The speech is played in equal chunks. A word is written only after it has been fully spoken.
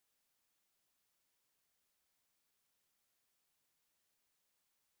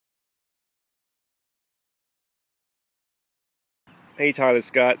Hey Tyler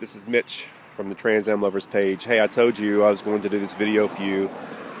Scott, this is Mitch from the Trans Am Lovers page. Hey, I told you I was going to do this video for you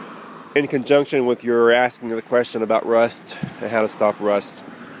in conjunction with your asking the question about rust and how to stop rust.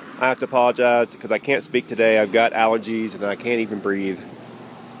 I have to apologize because I can't speak today. I've got allergies and I can't even breathe.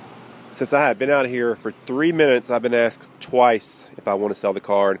 Since I have been out here for 3 minutes, I've been asked twice if I want to sell the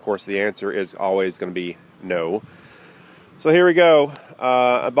car, and of course the answer is always going to be no. So here we go.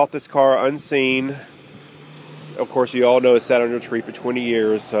 I bought this car unseen. Of course, you all know it sat under a tree for 20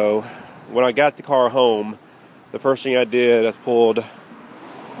 years, so when I got the car home, the first thing I did is pulled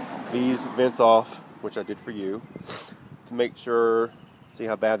these vents off, which I did for you, to make sure, see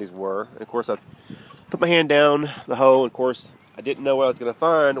how bad these were. And of course, I put my hand down the hole, and of course, I didn't know what I was going to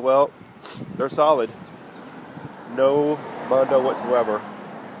find. Well, they're solid. No Mondo whatsoever.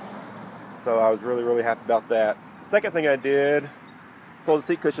 So I was really, really happy about that. Second thing I did, pull the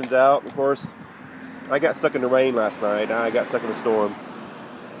seat cushions out. Of course, I got stuck in the rain last night. I got stuck in a storm.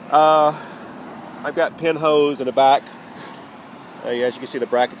 I've got pin hose in the back. As you can see, the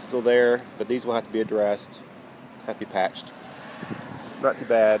bracket's still there, but these will have to be addressed, have to be patched. Not too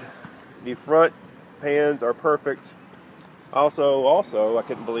bad. The front pans are perfect. Also, I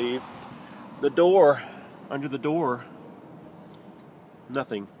couldn't believe the door, under the door,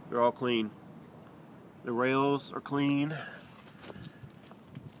 nothing. They're all clean. The rails are clean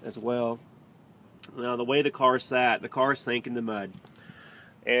as well. Now, the way the car sat, the car sank in the mud,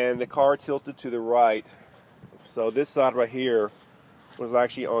 and the car tilted to the right. So this side right here was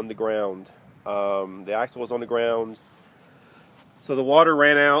actually on the ground. The axle was on the ground. So the water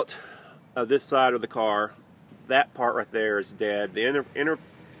ran out of this side of the car. That part right there is dead. The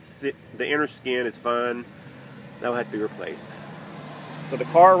inner skin is fine. That will have to be replaced. So the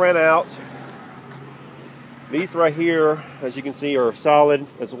car ran out. These right here, as you can see, are solid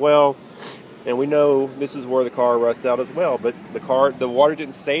as well. And we know this is where the car rusts out as well, but the water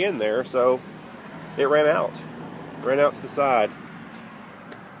didn't stay in there, so it ran out. Ran out to the side.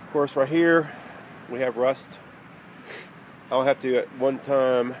 Of course, right here we have rust. I'll have to at one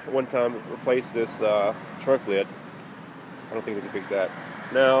time replace this trunk lid. I don't think we can fix that.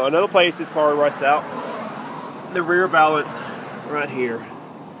 Now, another place this car rusts out, the rear valance right here.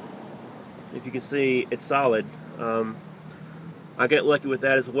 If you can see, it's solid. I got lucky with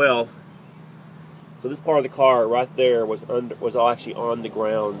that as well. So this part of the car right there was actually on the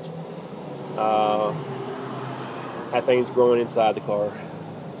ground. Had things growing inside the car.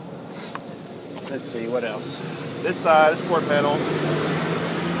 Let's see, what else? This side, this quarter panel,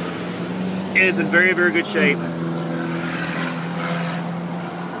 is in very, very good shape.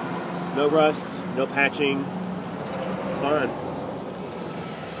 No rust, no patching. It's fine.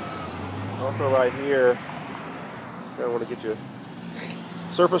 Also right here, I want to get you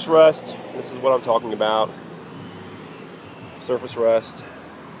surface rust. This is what I'm talking about. Surface rust.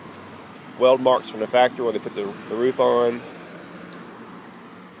 Weld marks from the factory where they put the roof on.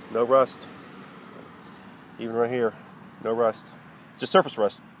 No rust. Even right here, no rust. Just surface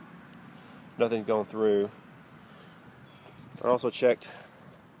rust. Nothing's going through. I also checked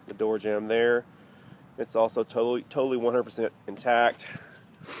the door jamb there. It's also totally 100% intact.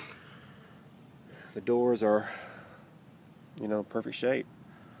 The doors are, perfect shape.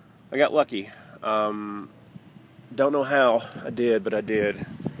 I got lucky. Don't know how I did, but I did.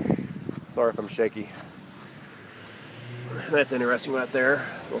 Sorry if I'm shaky. That's interesting right there.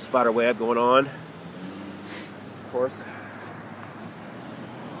 Little spider web going on. Of course.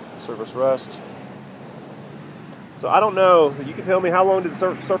 Surface rust. So I don't know. You can tell me, how long does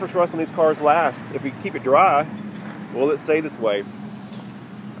surface rust on these cars last? If we keep it dry, will it stay this way?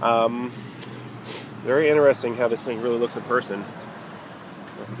 Very interesting how this thing really looks in person.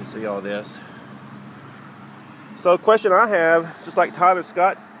 You can see all this. So the question I have, just like Tyler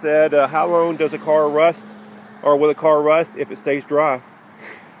Scott said, how long does a car rust, or will a car rust if it stays dry?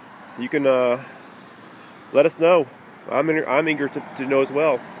 You can let us know. I'm eager to know as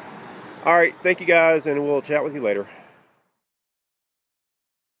well. All right, thank you guys, and we'll chat with you later.